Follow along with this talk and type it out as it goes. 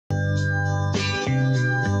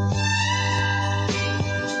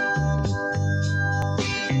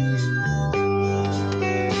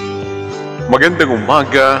Magandang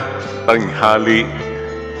umaga, tanghali,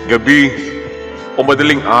 gabi, o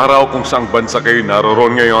madaling araw kung saang bansa kayo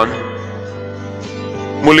naroon ngayon.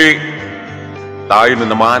 Muli, tayo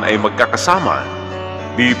na naman ay magkakasama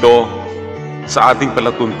dito sa ating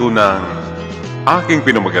palatuntunang aking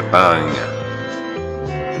pinamagatang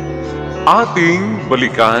Ating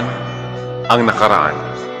Balikan ang Nakaraan,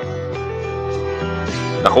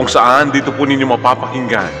 na kung saan dito po ninyo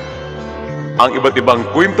mapapakinggan ang iba't ibang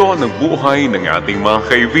kwento ng buhay ng ating mga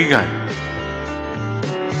kaibigan.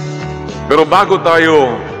 Pero bago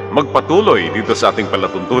tayo magpatuloy dito sa ating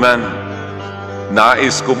palatuntunan,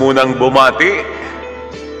 nais ko munang bumati,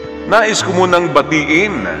 nais ko munang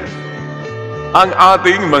batiin ang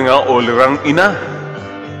ating mga olirang ina.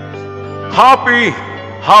 Happy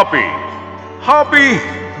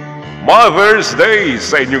Mother's Day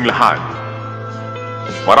sa inyong lahat.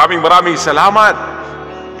 Maraming salamat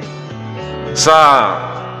sa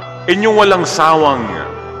inyong walang sawang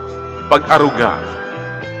pag-aruga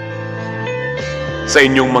sa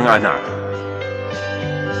inyong mga anak.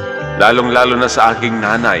 Lalong-lalo na sa aking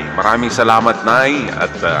nanay. Maraming salamat, Nay,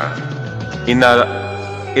 at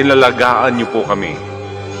inalagaan niyo po kami.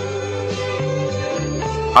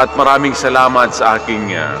 At maraming salamat sa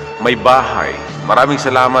aking may bahay. Maraming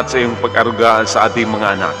salamat sa iyong pag-arugaan sa ating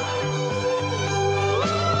mga anak.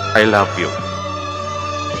 I love you.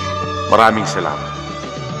 Maraming salamat.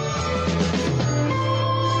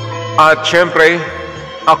 At syempre,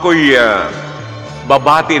 ako'y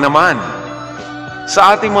babati naman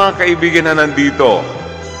sa ating mga kaibigan na nandito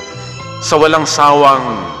sa walang sawang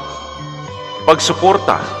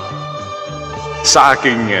pagsuporta sa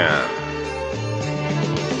aking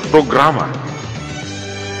programa.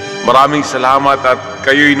 Maraming salamat at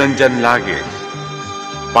kayo'y nandyan lagi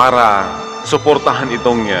para suportahan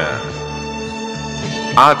itong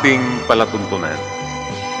ating palatuntunan,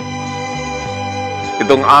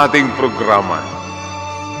 itong ating programa.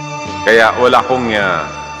 Kaya wala akong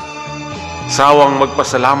sawang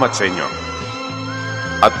magpasalamat sa inyo.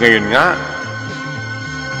 At ngayon nga,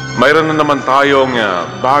 mayroon na naman tayong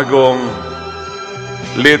bagong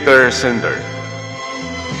letter sender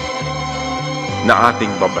na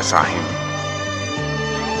ating babasahin.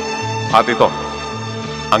 At ito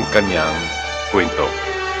ang kanyang kwento.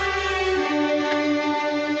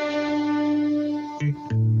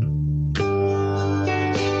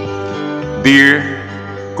 Dear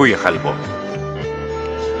Kuya Kalbo,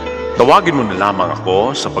 tawagin mo na lamang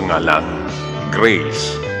ako sa pangalang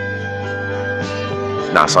Grace.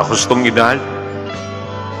 Nasa hustong edad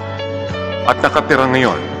at nakatira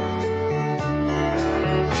ngayon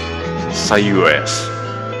sa US.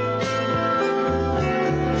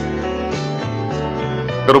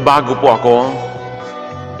 Pero bago po ako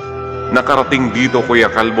nakarating dito, Kuya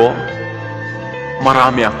Kalbo,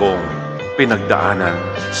 marami akong pinagdaanan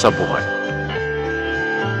sa buhay.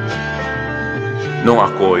 Nung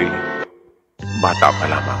ako'y bata pa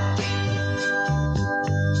lamang.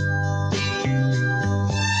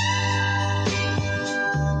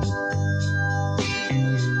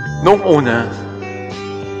 Noong una,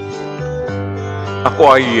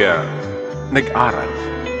 ako ay nag-aral.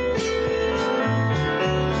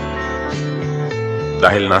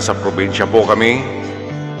 Dahil nasa probinsya po kami,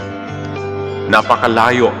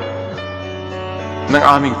 napakalayo ng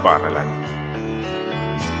aming paaralan.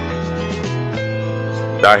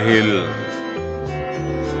 Dahil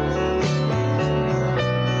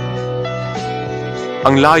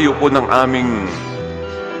ang layo po ng aming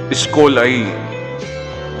school ay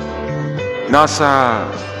nasa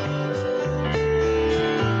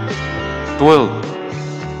 12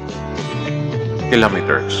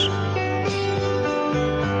 kilometers.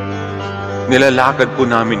 Nilalakad po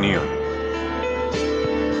namin iyon.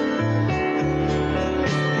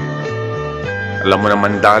 Alam mo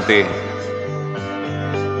naman dati,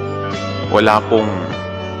 wala pong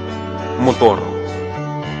motor,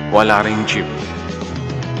 wala ring jeep.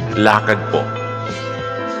 Lakad po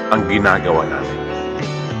ang ginagawa namin.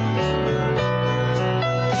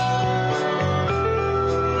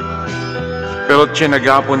 Pero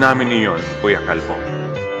tsinaga po namin iyon, Kuya Kalbo.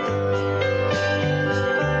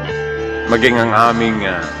 Maging ang aming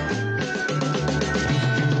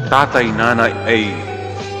tatay, nanay ay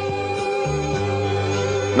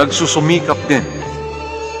nagsusumikap din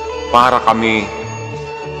para kami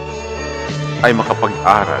ay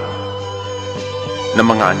makapag-aral ng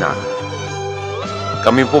mga anak.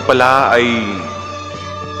 Kami po pala ay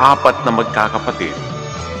 4 na magkakapatid.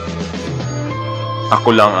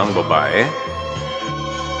 Ako lang ang babae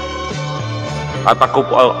at ako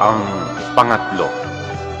po ang pangatlo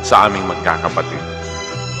sa aming magkakapatid.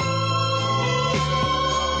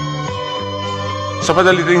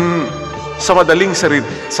 Sa madaling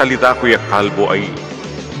salita, Kuya Kalbo, ay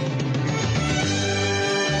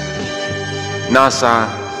nasa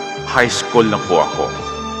high school na po ako.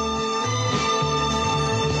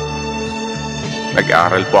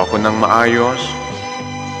 Nag-aaral po ako ng maayos.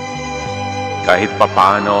 Kahit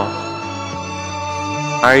papaano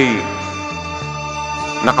ay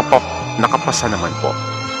nakapasa naman po.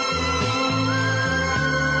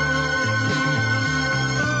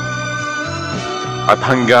 At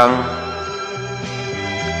hanggang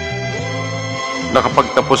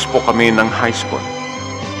nakapagtapos po kami ng high school.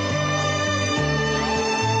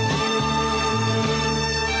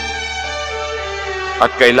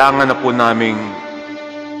 At kailangan na po naming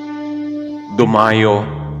dumayo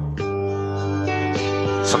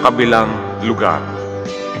sa kabilang lugar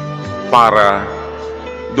para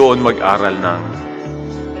doon mag-aral ng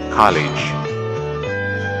college.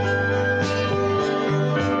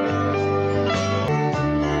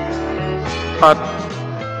 At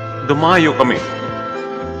dumayo kami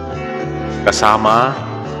kasama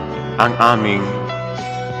ang aming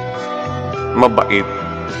mabait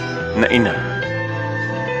na ina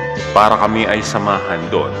para kami ay samahan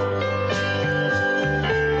doon.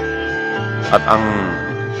 At ang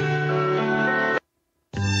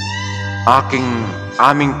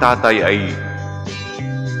aming tatay ay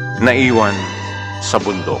naiwan sa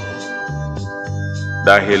bundok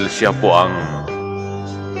dahil siya po ang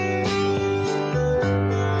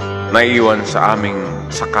naiwan sa aming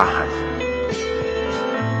sakahan.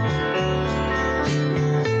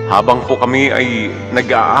 Habang po kami ay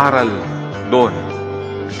nag-aaral doon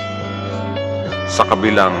sa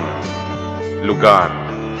kabilang lugar,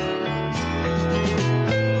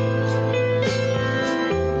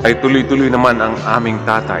 ay tuloy-tuloy naman ang aming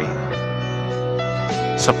tatay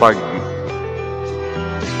sa pag-aruga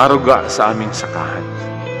sa aming sakahan.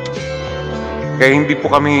 Kaya hindi po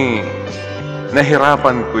kami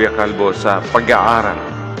nahirapan, Kuya Kalbo, sa pag-aaral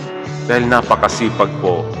dahil napakasipag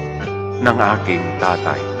po ng aking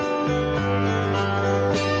tatay.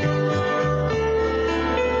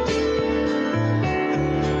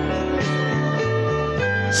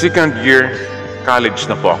 Second year college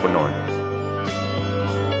na po ako noon.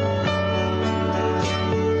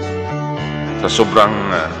 Sa sobrang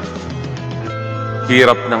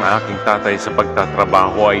hirap ng aking tatay sa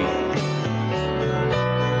pagtatrabaho ay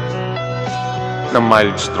na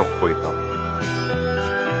mild stroke po ito.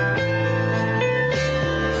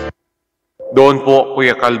 Doon po,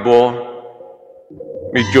 Kuya Kalbo,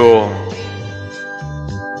 medyo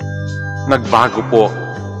nagbago po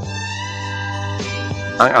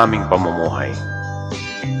ang aming pamumuhay.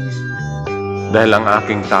 Dahil ang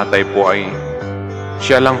aking tatay po ay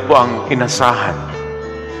siya lang po ang inasahan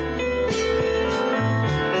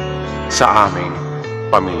sa aming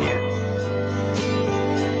pamilya.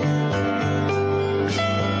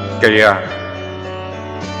 Kaya,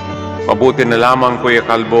 mabuti na lamang, Kuya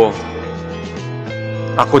Kalbo,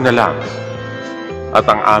 ako na lang at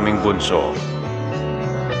ang aming bunso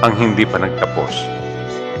ang hindi pa nagtapos.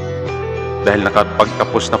 Dahil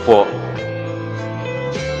nakapagtapos na po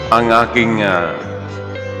ang aking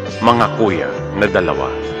mga kuya na dalawa.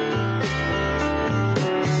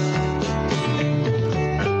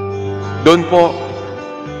 Doon po,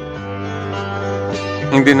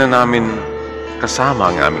 hindi na namin kasama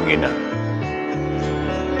ang aming ina.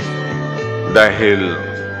 Dahil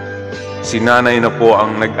si nanay na po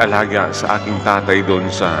ang nag-alaga sa aking tatay doon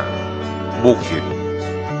sa bukid.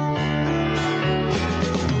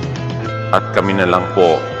 At kami na lang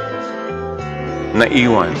po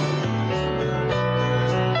naiwan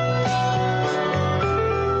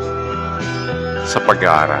sa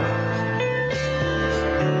pag-aaral.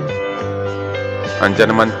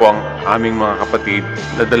 Andiyan naman po ang aming mga kapatid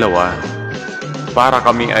na dalawa para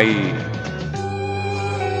kami ay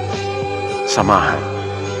samahan.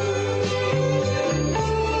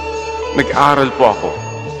 Nag-aral po ako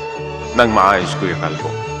ng maayos, Kuya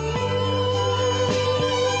Kalbo.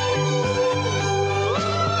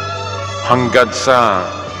 Hanggat sa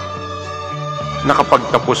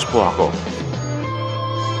nakapagtapos po ako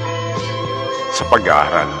sa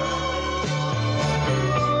pag-aaral.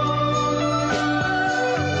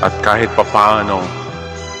 At kahit papaano,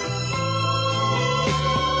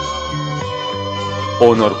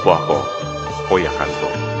 honor po ako, Kuya Kalbo.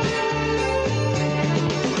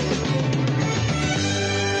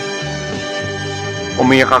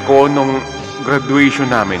 Umiyak ako nung graduation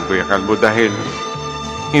namin, Kuya Kalbo, dahil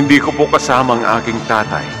hindi ko po kasama ang aking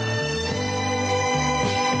tatay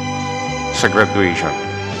sa graduation.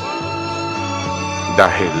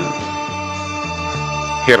 Dahil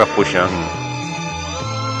hirap po siyang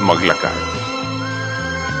maglakad.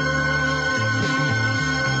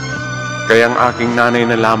 Kaya ang aking nanay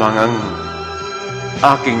na lamang ang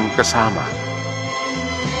aking kasama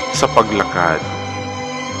sa paglakad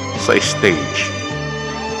sa stage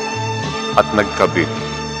at nagkabit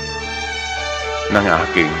ng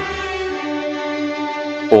aking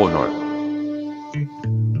honor.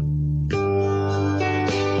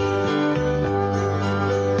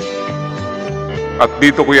 At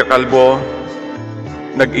dito, Kuya Kalbo,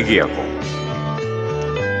 nag-igi ako.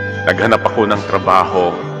 Naghanap ako ng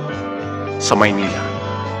trabaho sa Maynila.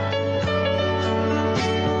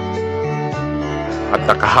 At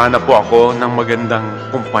nakahanap po ako ng magandang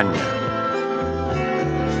kumpanya.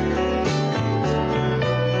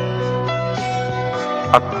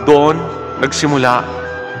 At doon nagsimula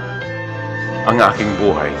ang aking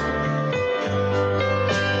buhay.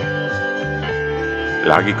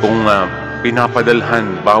 Lagi kong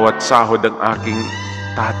pinapadalhan bawat sahod ng aking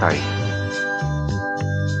tatay.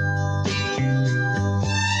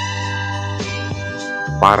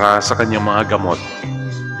 Para sa kanyang mga gamot.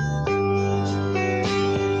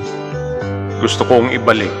 Gusto kong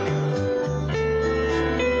ibalik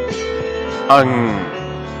ang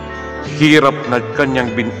hirap na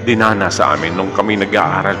kanyang dinana sa amin nung kami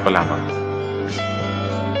nag-aaral pa lamang.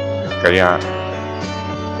 Kaya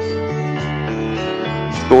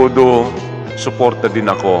todo suporta din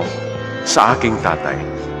ako sa aking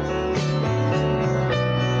tatay.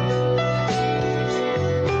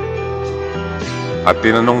 At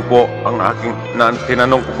tinanong ko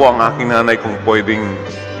po ang aking nanay kung pwedeng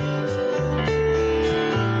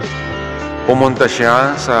pumunta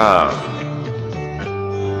siya sa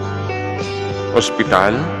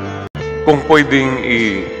ospital, kung pwedeng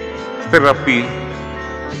i-therapy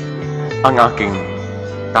ang aking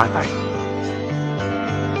tatay.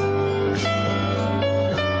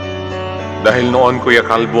 Dahil noon, Kuya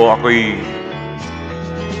Kalbo, ako'y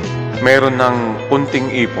meron ng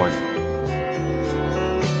punting ipon.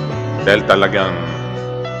 Dahil talagang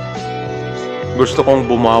gusto kong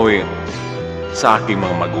bumawi sa aking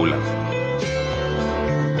mga magulang.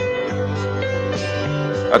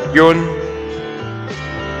 At yun,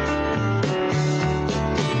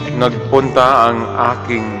 nagpunta ang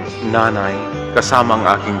aking nanay kasama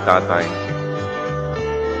ang aking tatay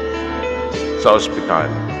sa ospital.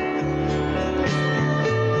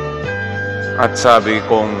 At sabi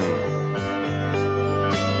kong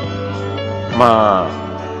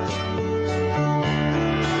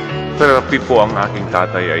therapy po ang aking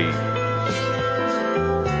tatay ay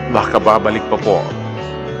baka babalik pa po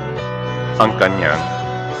ang kanyang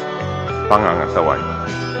pangangatawan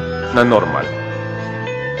na normal.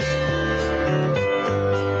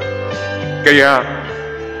 Kaya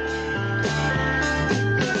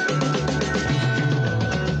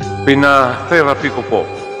pina-therapy ko po,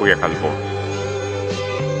 Kuya Kalbo,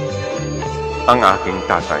 ang aking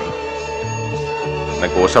tatay.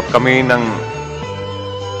 Nag-uusap kami ng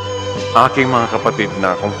aking mga kapatid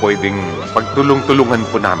na kung pwedeng pagtulong-tulungan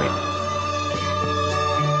po namin.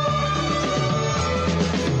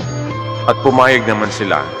 At pumayag naman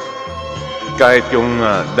sila. Kahit yung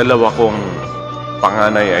dalawa kong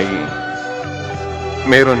panganay ay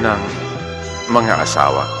meron ng mga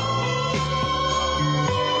asawa.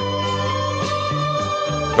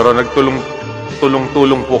 Pero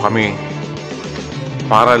nagtulong-tulong po kami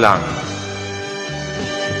para lang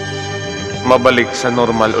mabalik sa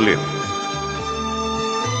normal ulit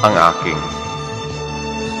ang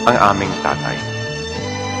aming tatay.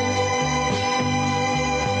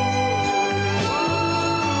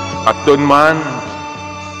 At doon man,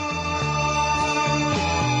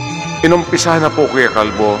 inumpisa na po, Kuya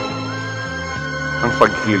Kalbo, ang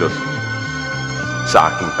paghilot sa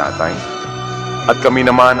aking tatay. At kami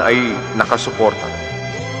naman ay nakasuporta.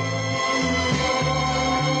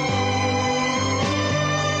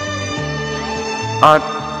 At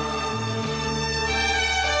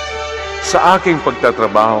sa aking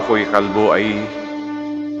pagtatrabaho, Kuya Kalbo, ay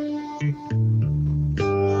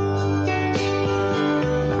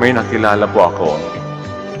may nakilala po ako.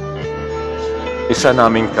 Isa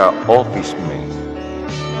naming ka-office mate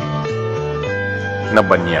na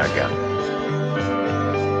banyaga.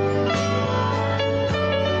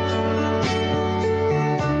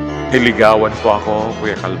 Niligawan po ako,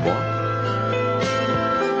 Kuya Kalbo.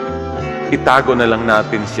 Itago na lang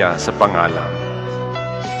natin siya sa pangalan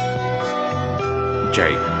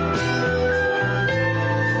Jay.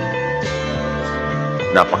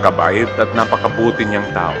 Napakabait at napakabuti niyang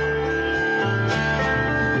tao.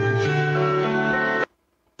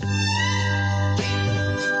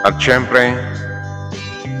 At syempre,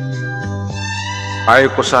 ayaw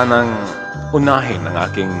ko sanang unahin ang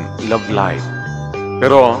aking love life.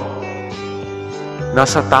 Pero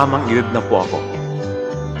nasa tamang edad na po ako.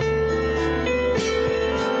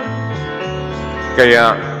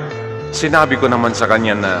 Kaya sinabi ko naman sa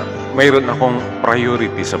kanya na mayroon akong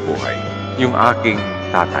priority sa buhay, yung aking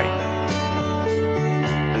tatay.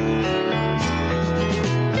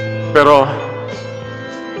 Pero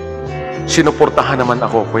sinuportahan naman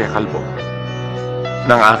ako, Kuya Kalbo,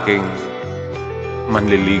 ng aking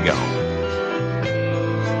manliligaw.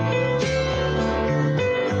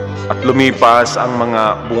 At lumipas ang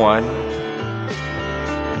mga buwan,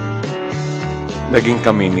 naging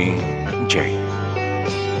kami ni Jay.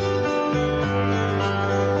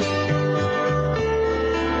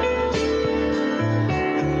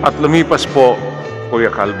 At lumipas po, Kuya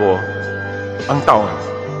Kalbo, ang taon.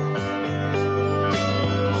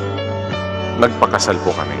 Nagpakasal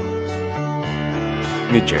po kami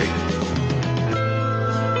ni Jay.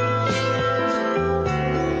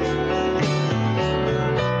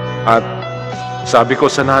 At sabi ko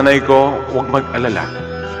sa nanay ko, huwag mag-alala,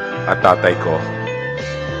 at tatay ko,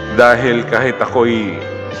 dahil kahit ako'y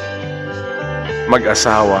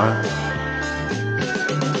mag-asawa,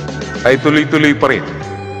 ay tuloy-tuloy pa rin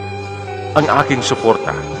ang aking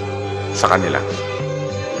suporta sa kanila.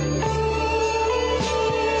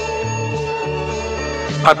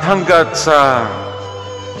 At hanggat sa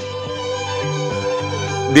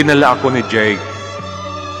dinala ako ni Jake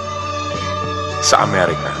sa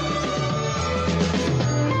Amerika,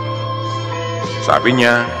 sabi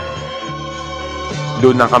niya,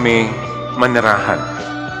 doon na kami manirahan.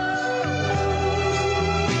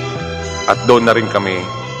 At doon na rin kami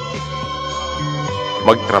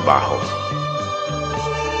magtrabaho.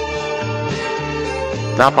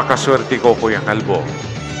 Napakaswerte ko, Kuya Kalbo,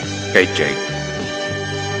 kay Jake.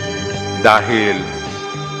 Dahil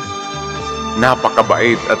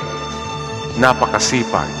napakabait at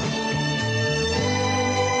napakasipag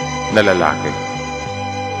na lalaki.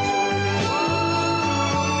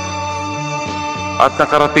 At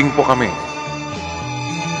nakarating po kami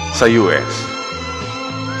sa US.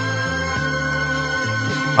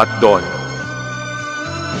 At doon,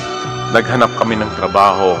 naghanap kami ng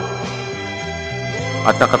trabaho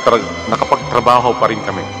at nakapagtrabaho pa rin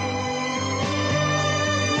kami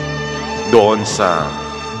doon sa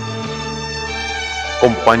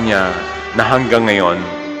kumpanya na hanggang ngayon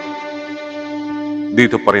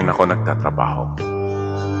dito pa rin ako nagtatrabaho.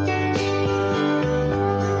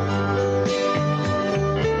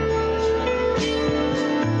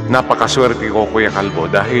 Napakaswerte ko, Kuya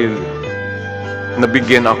Kalbo, dahil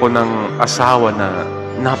nabigyan ako ng asawa na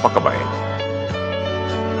napakabait.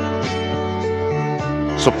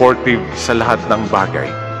 Supportive sa lahat ng bagay,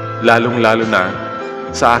 lalong-lalo na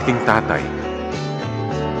sa aking tatay.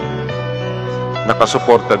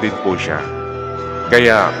 Nakasuporta din po siya.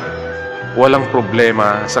 Kaya walang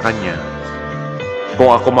problema sa kanya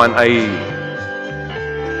kung ako man ay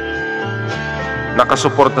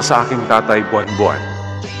nakasuporta sa aking tatay buwan-buwan.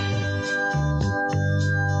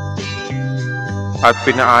 At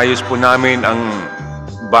pinaayos po namin ang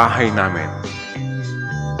bahay namin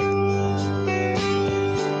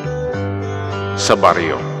sa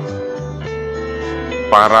baryo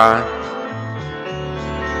para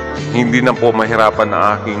hindi na po mahirapan ang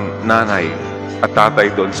aking nanay at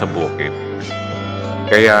tatay doon sa bukid.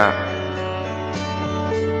 Kaya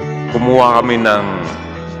kumuha kami ng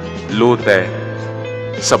lute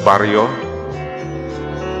sa baryo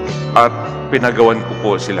at pinagawan ko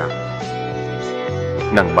po sila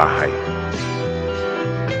ng bahay.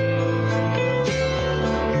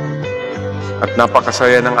 At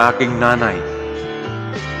napakasaya ng aking nanay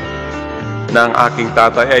na ang aking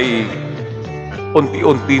tatay ay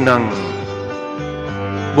unti-unti nang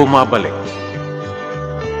bumabalik.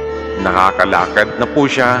 Nakakalakad na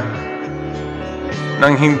po siya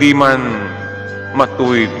nang hindi man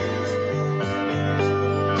matuwid.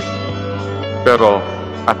 Pero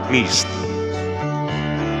at least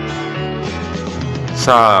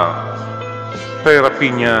sa therapy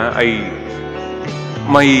niya ay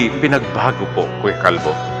may pinagbago po, Kuya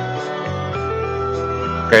Kalbo.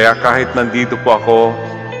 Kaya kahit nandito po ako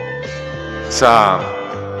sa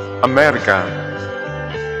Amerika,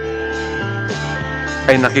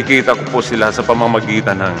 ay nakikita ko po sila sa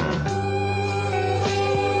pamamagitan ng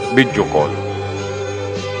video call.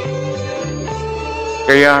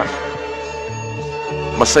 Kaya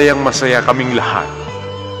masayang-masaya kaming lahat.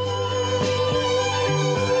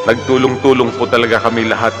 Nagtulong-tulong po talaga kami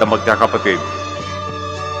lahat na magkakapatid.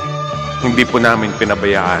 Hindi po namin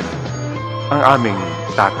pinabayaan ang aming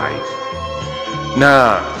tatay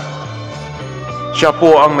na siya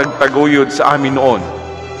po ang nagtaguyod sa amin noon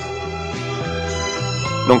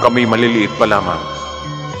nung kami maliliit pa lamang.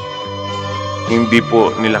 hindi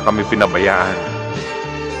po nila kami pinabayaan.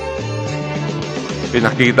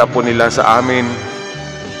 Pinakita po nila sa amin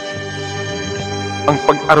ang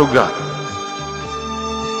pag-aruga.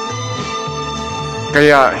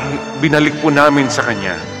 Kaya binalik po namin sa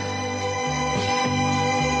Kanya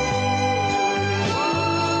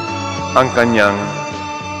ang Kanyang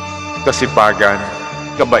kasipagan,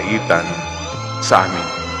 kabaitan sa amin.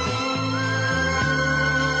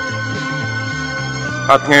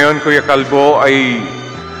 At ngayon, Kuya Kalbo, ay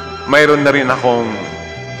mayroon na rin akong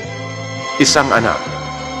isang anak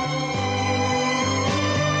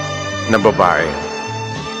na babae.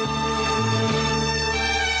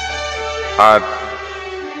 At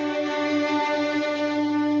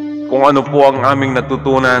kung ano po ang aming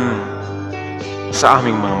natutunan sa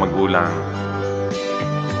aming mga magulang,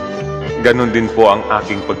 ganun din po ang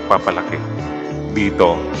aking pagpapalaki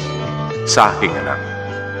dito sa aking anak.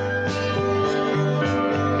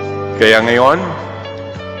 Kaya ngayon,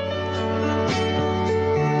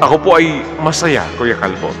 ako po ay masaya, Kuya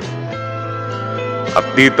Kalbo. At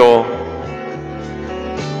dito,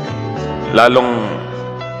 lalong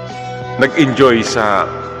nag-enjoy sa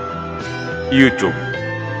YouTube.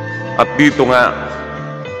 At dito nga,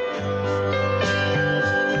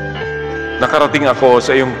 nakarating ako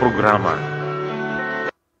sa iyong programa.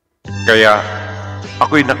 Kaya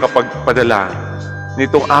ako'y nakapagpadala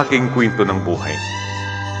nitong aking kwento ng buhay.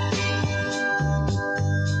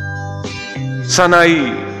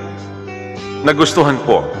 Sana'y nagustuhan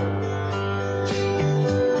po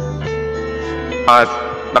at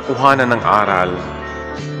nakuhanan ng aral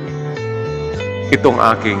itong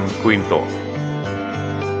aking kwento.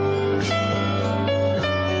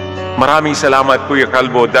 Maraming salamat, Kuya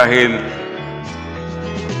Kalbo, dahil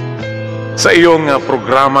sa iyong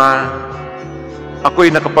programa ako'y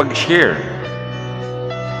nakapag-share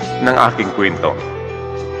ng aking kwento.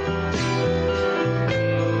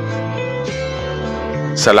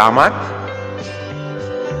 Salamat.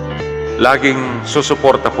 Laging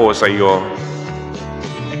susuporta ko sa iyo,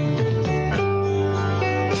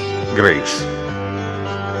 Grace.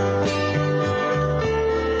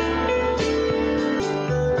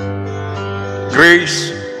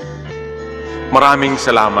 Grace, maraming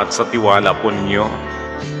salamat sa tiwala po ninyo.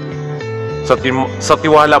 Sa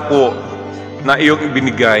tiwala po na iyong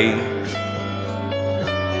ibinigay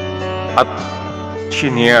at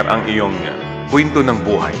shinare ang iyong kwento ng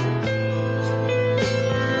buhay.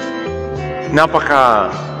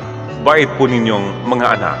 Napaka-bait po ninyong mga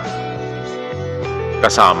anak,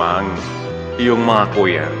 kasama ang iyong mga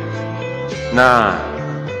kuya, na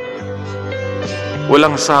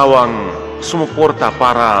walang sawang sumuporta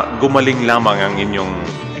para gumaling lamang ang inyong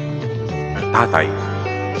tatay.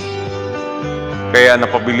 Kaya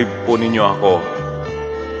napabilib po ninyo ako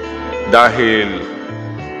dahil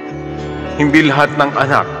hindi lahat ng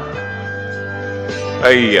anak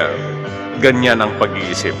ay ganyan ang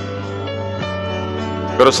pag-iisip.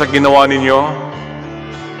 Pero sa ginawa ninyo,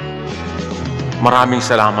 maraming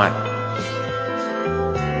salamat.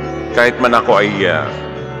 Kahit man ako ay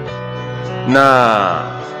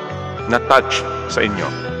na-touch sa inyo.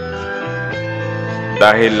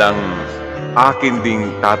 Dahil ang akin ding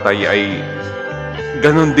tatay ay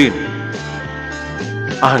ganun din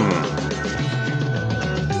ang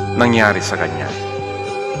nangyari sa kanya.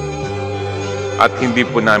 At hindi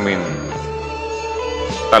po namin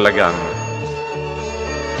talagang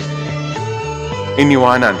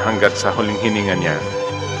iniwanan hanggat sa huling hininga niya.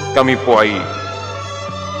 Kami po ay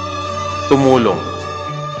tumulong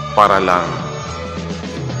para lang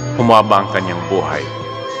humaba ang kanyang buhay.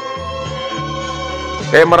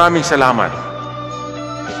 Kaya maraming salamat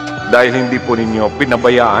dahil hindi po ninyo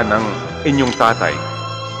pinabayaan ang inyong tatay.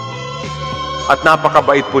 At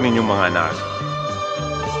napakabait po ninyong mga anak.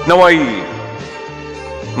 Naway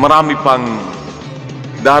marami pang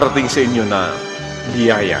darating sa inyo na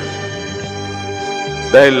biyaya.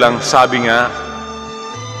 Dahil lang sabi nga,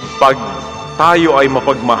 pag tayo ay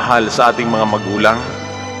mapagmahal sa ating mga magulang,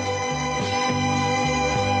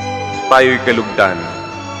 tayo'y kalugdan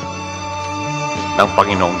ng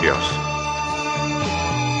Panginoong Diyos.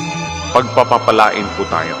 Pagpapapalain po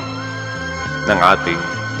tayo ng ating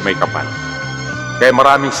may kapal. Kaya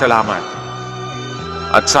maraming salamat.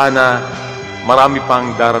 At sana marami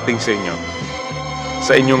pang darating sa inyo,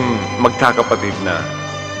 sa inyong magkakapatid na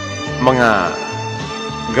mga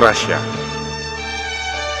grasya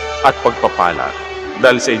at pagpapala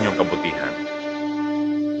dahil sa inyong kabutihan.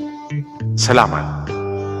 Salamat.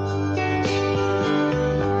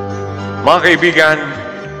 Mga kaibigan,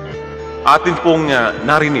 atin pong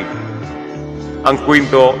narinig ang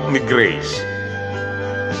kwento ni Grace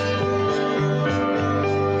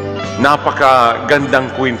napakagandang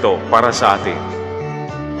kwento para sa atin.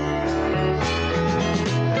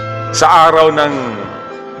 Sa araw ng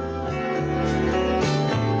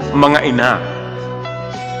mga ina,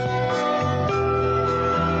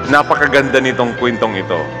 napakaganda nitong kwentong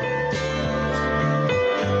ito.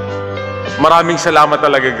 Maraming salamat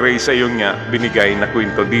talaga, Grace, sa iyong binigay na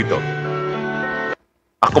kwento dito.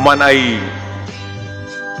 Ako man ay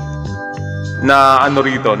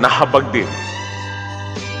nahabag din.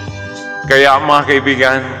 Kaya mga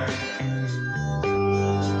kaibigan,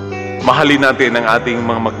 mahalin natin ang ating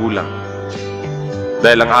mga magulang.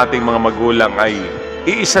 Dahil ang ating mga magulang ay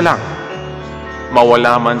iisa lang.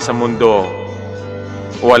 Mawala man sa mundo,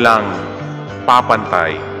 walang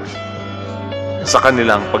papantay sa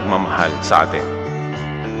kanilang pagmamahal sa atin.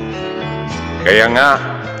 Kaya nga,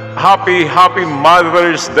 Happy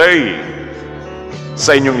Mother's Day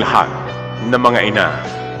sa inyong lahat na mga ina,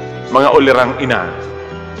 mga ulirang ina.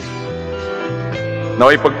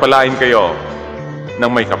 Naway pagpalain kayo ng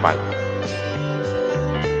may kapal.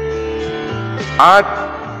 At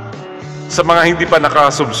sa mga hindi pa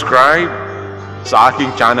nakasubscribe sa aking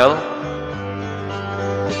channel,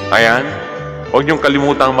 ayan, huwag niyong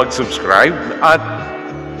kalimutang mag-subscribe at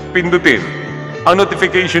pindutin ang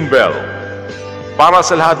notification bell para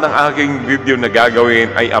sa lahat ng aking video na gagawin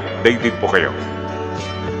ay updated po kayo.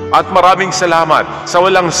 At maraming salamat sa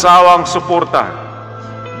walang sawang suporta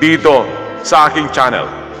dito sa aking channel.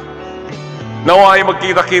 Naway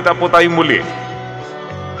magkita-kita po tayong muli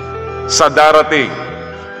sa darating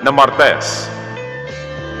na Martes.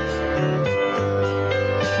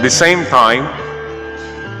 The same time,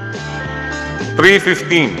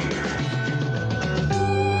 3:15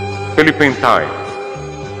 Philippine time.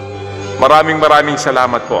 Maraming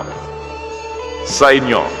salamat po sa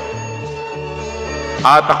inyo.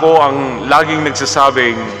 At ako ang laging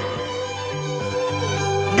nagsasabing,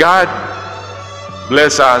 God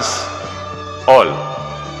bless us all.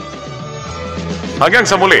 Hanggang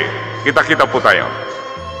sa muli, kita-kita po tayo.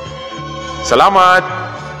 Salamat!